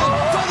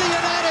 Gold for the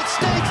United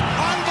States!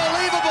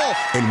 Unbelievable!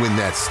 And when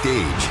that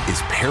stage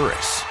is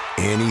Paris,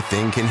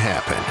 anything can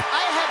happen.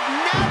 I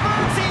have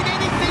never seen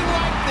anything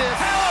like this!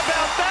 How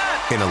about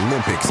that? An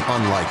Olympics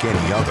unlike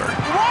any other.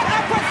 What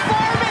a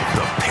performance!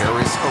 The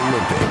Paris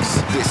Olympics,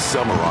 this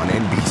summer on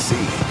NBC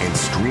and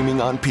streaming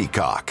on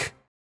Peacock.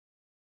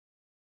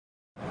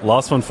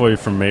 Last one for you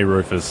from me,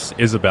 Rufus,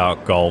 is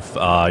about golf.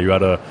 You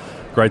had a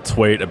great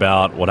tweet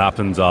about what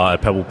happened at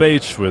Pebble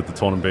Beach with the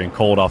tournament being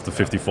called after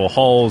 54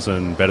 holes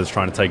and bettors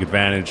trying to take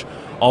advantage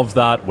of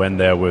that when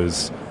there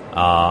was,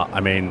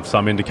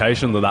 some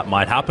indication that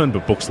might happen,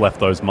 but books left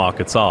those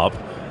markets up.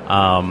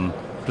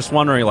 Just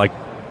wondering,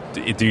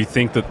 do you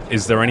think that,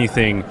 is there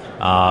anything,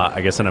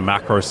 in a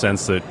macro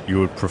sense that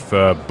you would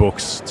prefer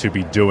books to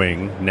be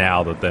doing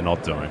now that they're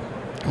not doing?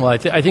 Well,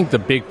 I think the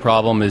big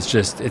problem is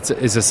just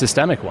is a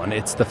systemic one.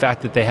 It's the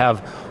fact that they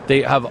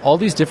have all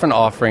these different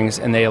offerings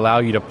and they allow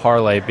you to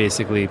parlay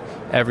basically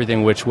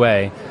everything which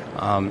way.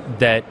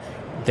 That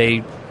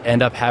they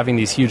end up having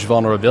these huge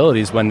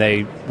vulnerabilities when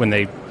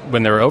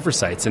there are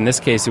oversights. In this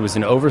case, it was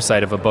an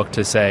oversight of a book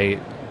to say,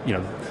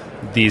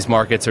 these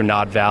markets are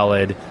not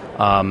valid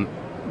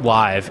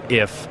live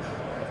if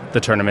the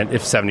tournament,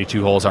 if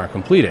 72 holes aren't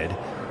completed.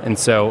 And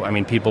so,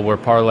 people were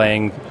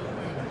parlaying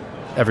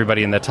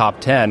everybody in the top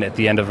 10 at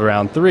the end of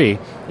round 3,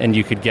 and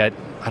you could get,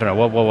 I don't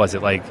know, what was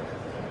it, like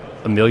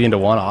 $1 million to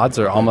 1 odds,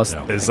 or almost.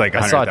 Yeah. It's like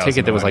I saw a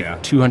ticket that was like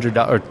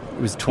 $200, or it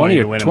was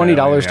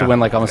 $20 to win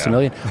like almost $1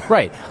 million.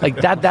 Right,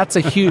 like that's a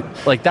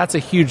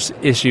huge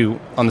issue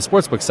on the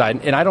sportsbook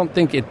side, and I don't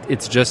think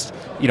it's just,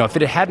 if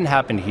it hadn't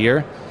happened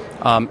here,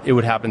 it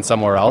would happen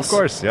somewhere else. Of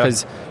course, yeah.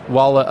 Because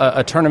while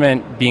a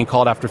tournament being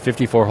called after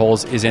 54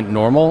 holes isn't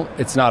normal,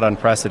 it's not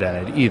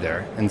unprecedented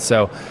either, and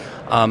so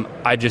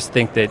I just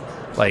think that,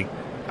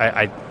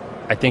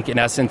 I think in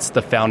essence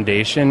the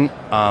foundation,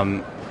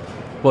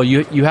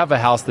 you have a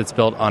house that's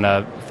built on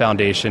a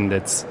foundation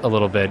that's a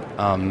little bit,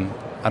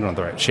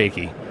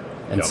 shaky.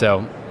 And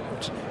so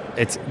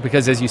it's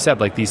because, as you said,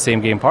 these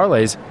same game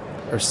parlays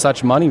are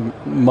such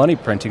money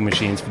printing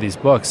machines for these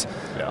books.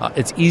 Yeah.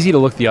 It's easy to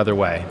look the other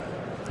way.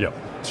 Yep,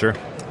 sure.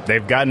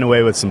 They've gotten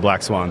away with some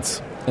black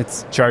swans.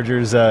 It's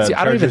Chargers. See,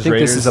 I don't even think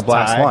this is a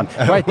black swan,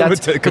 right?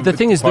 But the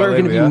thing is, there are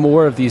going to be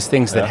more of these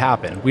things that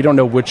happen. We don't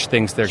know which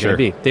things they're going to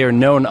be. They are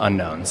known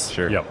unknowns.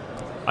 Sure. Yep.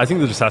 I think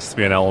there just has to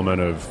be an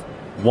element of,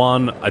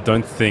 one, I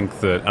don't think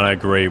that, and I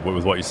agree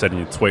with what you said in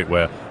your tweet,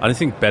 where I don't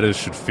think bettors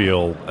should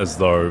feel as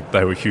though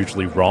they were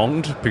hugely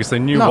wronged because they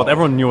knew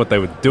everyone knew what they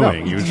were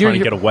doing. You were trying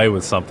to get away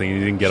with something and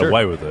you didn't get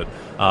away with it.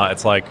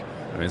 It's like,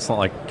 it's not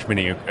like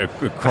committing a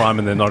crime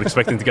and they're not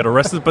expecting to get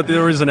arrested, but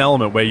there is an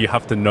element where you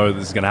have to know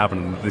this is going to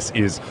happen. And this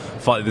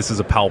is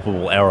a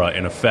palpable error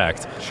in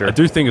effect. Sure. I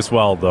do think as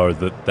well, though,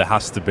 that there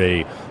has to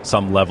be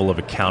some level of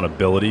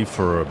accountability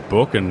for a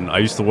book. And I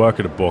used to work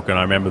at a book, and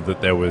I remember that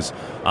there was,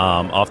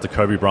 after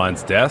Kobe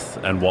Bryant's death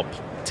and what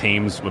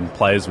teams and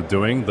players were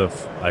doing,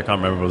 I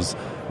can't remember, it was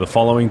the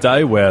following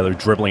day where they're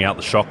dribbling out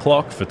the shot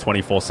clock for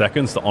 24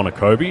 seconds to honor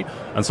Kobe.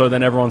 And so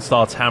then everyone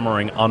starts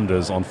hammering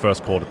unders on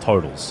first quarter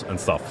totals and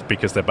stuff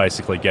because they're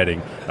basically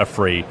getting a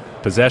free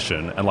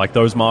possession. And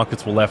those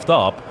markets were left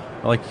up.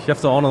 You have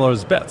to honor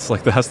those bets.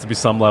 There has to be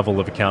some level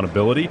of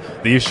accountability.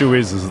 The issue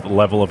is the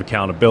level of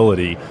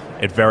accountability,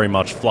 it very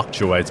much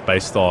fluctuates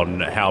based on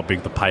how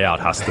big the payout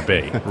has to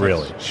be,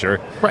 really. Sure.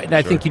 Right, and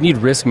I think you need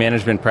risk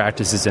management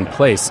practices in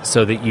place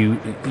so that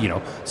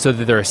so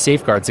that there are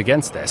safeguards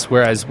against this.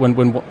 Whereas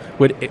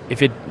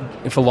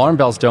if alarm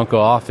bells don't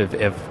go off,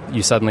 if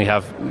you suddenly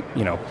have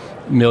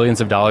millions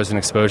of dollars in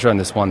exposure on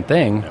this one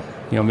thing,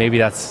 maybe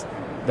that's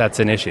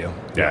an issue.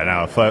 Yeah,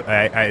 no.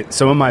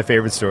 Some of my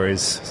favorite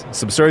stories,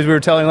 some stories we were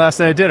telling last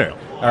night at dinner,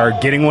 are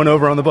getting one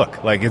over on the book.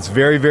 It's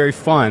very, very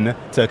fun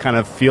to kind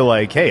of feel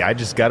like, hey, I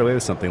just got away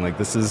with something.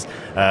 This is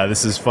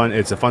fun.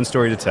 It's a fun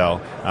story to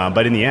tell.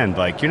 But in the end,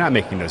 you're not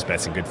making those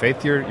bets in good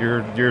faith.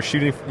 You're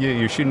shooting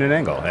an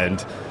angle,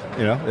 and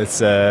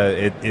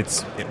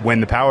it's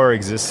when the power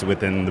exists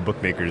within the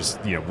bookmakers,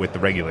 with the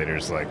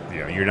regulators,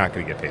 you're not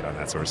going to get paid on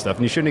that sort of stuff,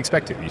 and you shouldn't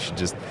expect to. You should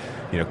just,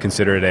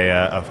 consider it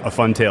a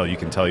fun tale you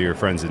can tell your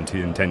friends in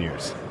 10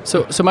 years.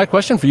 So my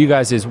question for you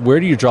guys is, where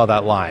do you draw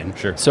that line?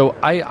 Sure. So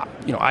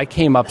I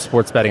came up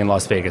sports betting in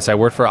Las Vegas. I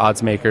worked for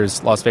odds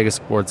makers, Las Vegas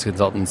sports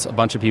consultants, a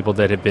bunch of people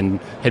that had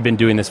been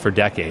doing this for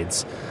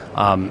decades.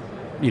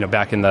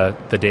 back in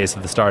the days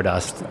of the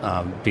Stardust,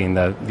 being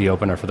the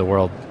opener for the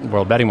world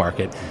betting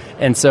market.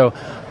 And so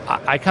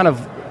I kind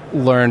of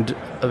learned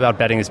about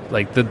betting is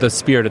like the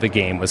spirit of the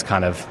game was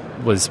kind of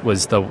was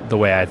the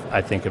way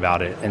I think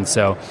about it. And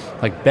so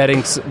like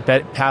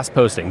past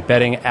posting,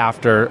 betting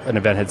after an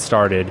event had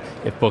started,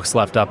 if books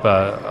left up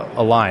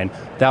a line,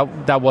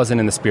 that wasn't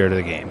in the spirit of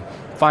the game.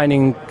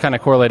 Finding kind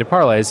of correlated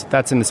parlays,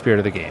 that's in the spirit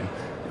of the game.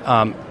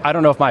 I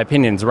don't know if my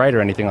opinion's right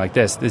or anything like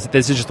this. This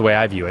is just the way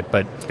I view it.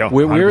 But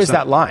where is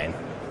that line?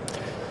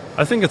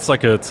 I think it's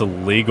a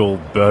legal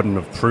burden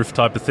of proof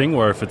type of thing,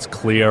 where if it's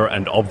clear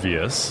and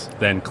obvious,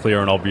 then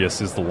clear and obvious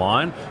is the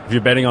line. If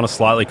you're betting on a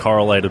slightly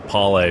correlated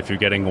parlay, if you're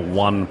getting a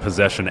one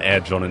possession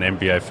edge on an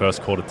NBA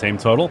first quarter team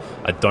total,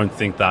 I don't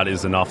think that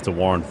is enough to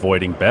warrant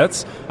voiding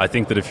bets. I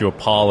think that if you're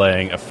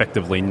parlaying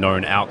effectively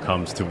known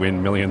outcomes to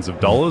win millions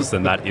of dollars,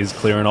 then that is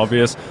clear and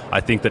obvious.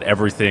 I think that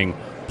everything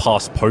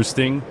past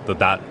posting,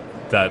 that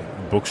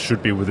books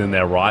should be within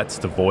their rights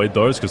to void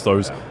those, because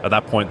those at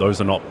that point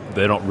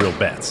they're not real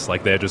bets.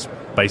 Like, they're just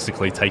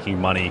basically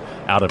taking money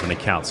out of an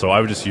account. So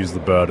I would just use the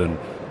burden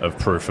of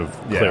proof of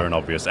clear and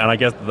obvious. And I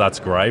guess that's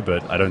grey,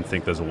 but I don't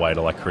think there's a way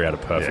to like create a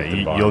perfect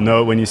environment. You'll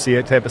know it when you see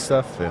it type of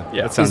stuff. Yeah.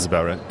 That sounds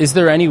about right. Is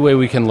there any way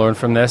we can learn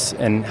from this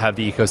and have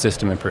the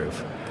ecosystem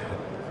improve?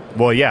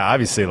 Well, yeah,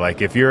 obviously,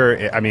 like if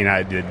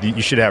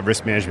you should have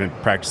risk management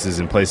practices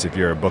in place if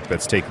you're a book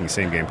that's taking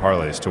same game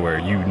parlays, to where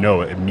you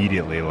know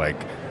immediately, like,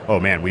 oh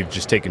man, we've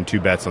just taken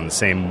two bets on the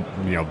same,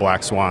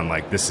 black swan.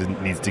 Like, this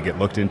needs to get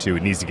looked into.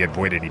 It needs to get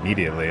voided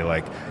immediately.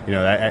 Like,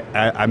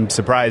 I'm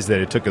surprised that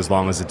it took as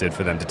long as it did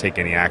for them to take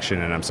any action,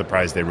 and I'm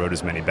surprised they wrote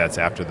as many bets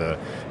after the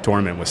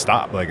tournament was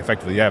stopped. Like,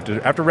 effectively,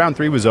 after round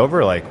 3 was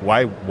over, like,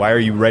 why are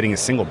you writing a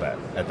single bet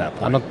at that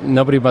point?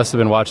 Nobody must have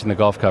been watching the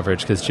golf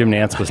coverage, because Jim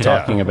Nantz was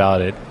talking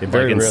about it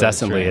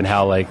incessantly, and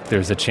how like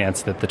there's a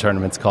chance that the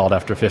tournament's called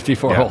after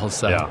 54 holes.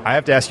 So. Yeah. I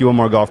have to ask you one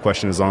more golf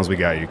question as long as we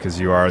got you, because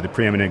you are the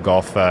preeminent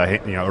golf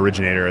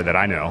originator that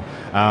I know.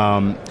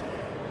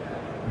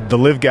 The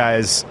live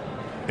guys,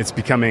 it's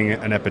becoming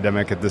an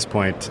epidemic at this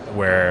point,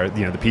 where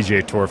the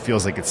PGA Tour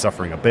feels like it's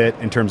suffering a bit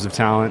in terms of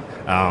talent.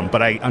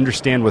 But I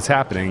understand what's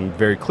happening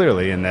very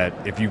clearly, in that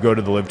if you go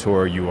to the live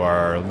tour, you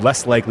are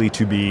less likely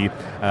to be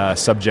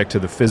subject to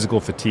the physical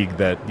fatigue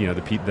that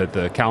that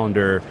the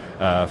calendar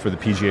for the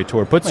PGA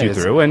Tour puts you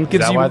through, and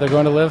gives you why they're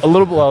going to live a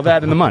little bit of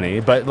that and the money.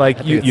 But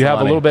like you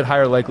have a little bit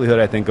higher likelihood,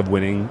 I think, of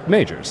winning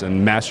majors,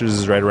 and Masters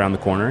is right around the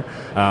corner.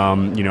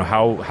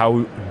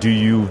 How do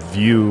you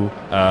view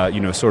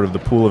sort of the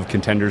pool of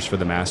contenders for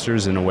the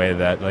Masters in a way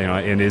that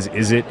and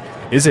is it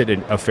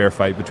a fair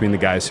fight between the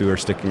guys who are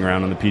sticking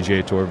around on the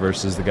PGA Tour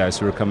versus the guys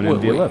who are coming in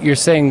via live? You're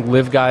saying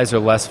live guys are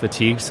less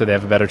fatigued, so they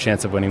have a better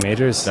chance of winning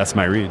majors? That's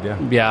my read. Yeah.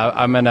 Yeah,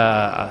 I'm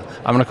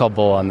gonna call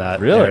bull on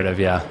that narrative.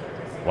 Yeah.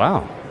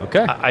 Wow.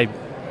 Okay.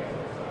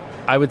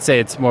 I would say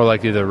it's more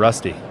likely they're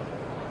rusty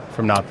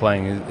from not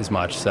playing as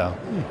much. So.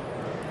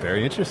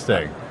 Very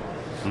interesting.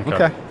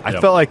 Okay. I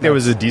felt like there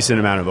was a decent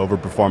amount of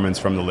overperformance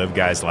from the live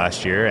guys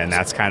last year, and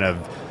that's kind of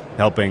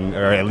helping,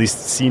 or at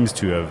least seems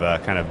to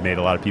have kind of made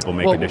a lot of people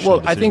make additional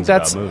decisions. I think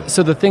that's about moves.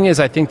 So. The thing is,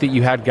 I think that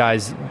you had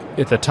guys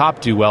at the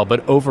top do well,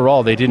 but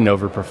overall they didn't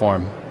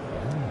overperform.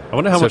 I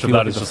wonder how much of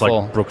that is just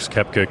like Brooks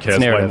Koepka cares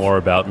way more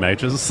about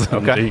majors.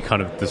 Okay. He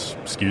kind of just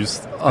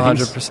skews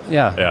 100%.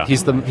 Yeah.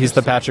 He's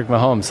the Patrick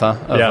Mahomes,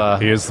 huh?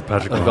 He is the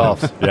Patrick Mahomes.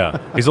 Golf. Yeah.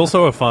 He's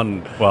also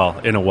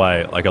in a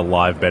way, like a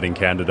live betting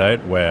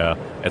candidate, where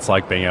it's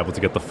like being able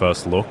to get the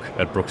first look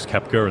at Brooks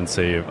Koepka and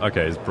see,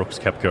 okay, is Brooks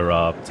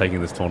Koepka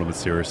taking this tournament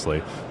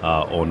seriously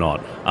or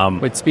not?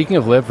 Wait, speaking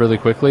of live, really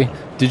quickly,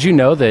 did you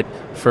know that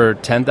for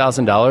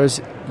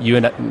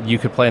 $10,000 you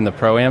could play in the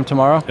Pro-Am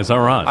tomorrow? Is that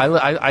right?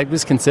 I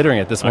was considering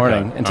it this morning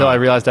until I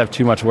realized I have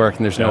too much work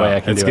and there's no way I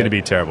can do it. It's going to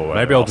be terrible.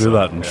 Maybe I'll do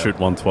that and shoot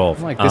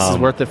 112. Like, this is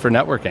worth it for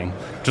networking.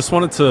 Just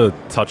wanted to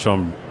touch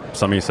on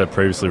something you said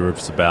previously,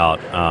 Rufus, about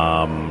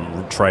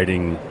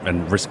trading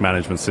and risk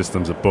management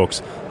systems at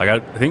books. Like, I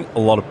think a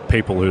lot of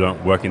people who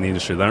don't work in the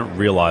industry, they don't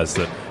realize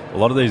that a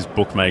lot of these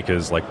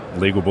bookmakers, like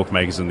legal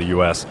bookmakers in the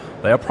US,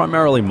 they are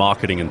primarily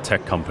marketing and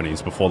tech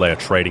companies before they are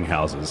trading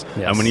houses.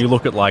 Yes. And when you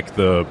look at like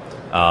the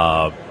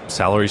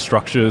salary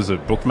structures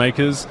of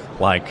bookmakers,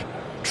 like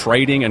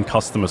trading and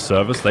customer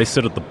service, they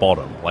sit at the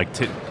bottom. Like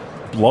a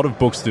lot of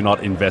books do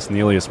not invest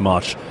nearly as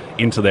much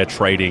into their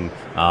trading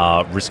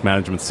risk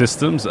management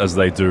systems as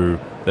they do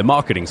their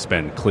marketing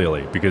spend,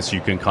 clearly, because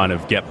you can kind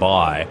of get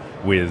by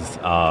with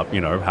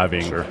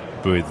having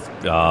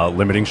with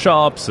limiting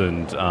shops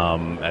and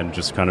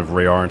just kind of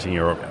reorienting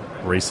your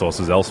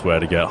resources elsewhere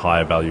to get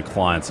higher value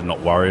clients and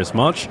not worry as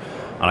much.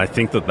 And I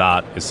think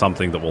that is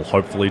something that will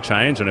hopefully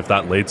change. And if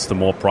that leads to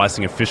more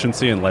pricing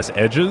efficiency and less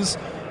edges,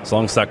 as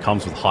long as that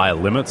comes with higher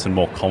limits and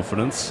more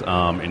confidence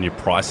in your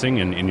pricing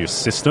and in your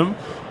system,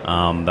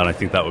 then I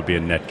think that would be a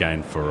net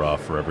gain for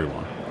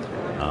everyone.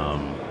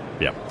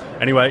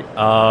 Anyway,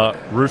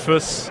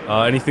 Rufus,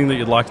 anything that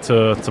you'd like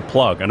to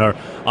plug? I know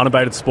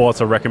Unabated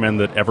Sports, I recommend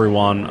that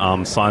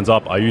everyone signs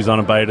up. I use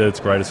Unabated. It's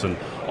great. It's an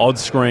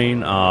odds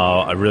screen.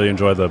 I really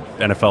enjoy the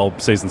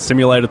NFL season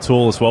simulator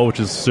tool as well, which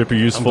is super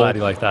useful. I'm glad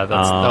you like that.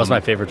 That was my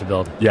favorite to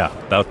build. Yeah,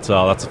 that's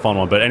a fun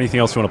one. But anything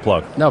else you want to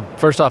plug? No,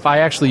 first off, I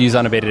actually use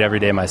Unabated every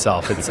day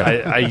myself.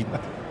 I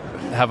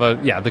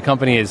have the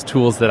company is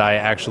tools that I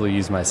actually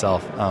use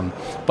myself.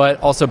 But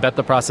also Bet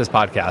the Process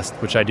podcast,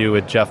 which I do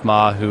with Jeff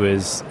Ma, who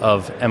is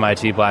of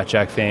MIT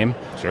Blackjack fame.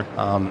 Sure.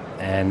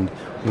 And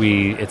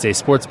it's a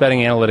sports betting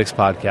analytics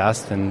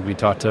podcast, and we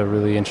talk to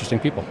really interesting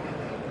people.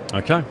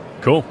 Okay.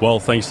 Cool. Well,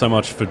 thank you so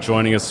much for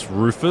joining us,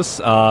 Rufus.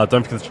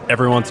 Don't forget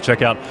everyone to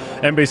check out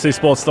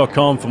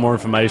NBCSports.com for more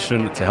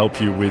information to help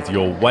you with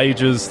your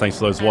wagers. Thanks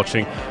to those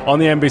watching on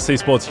the NBC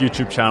Sports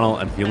YouTube channel.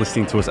 And if you're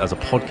listening to us as a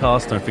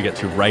podcast, don't forget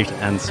to rate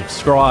and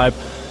subscribe.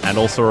 And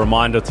also a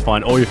reminder to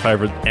find all your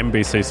favorite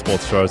NBC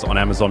Sports shows on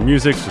Amazon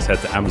Music. Just head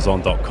to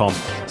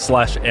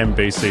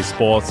amazon.com/NBC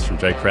Sports. From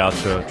Jay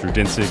Croucher, Drew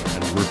Dinsick,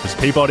 and Rufus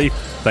Peabody.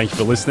 Thank you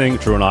for listening.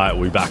 Drew and I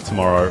will be back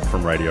tomorrow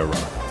from Radio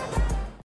Row.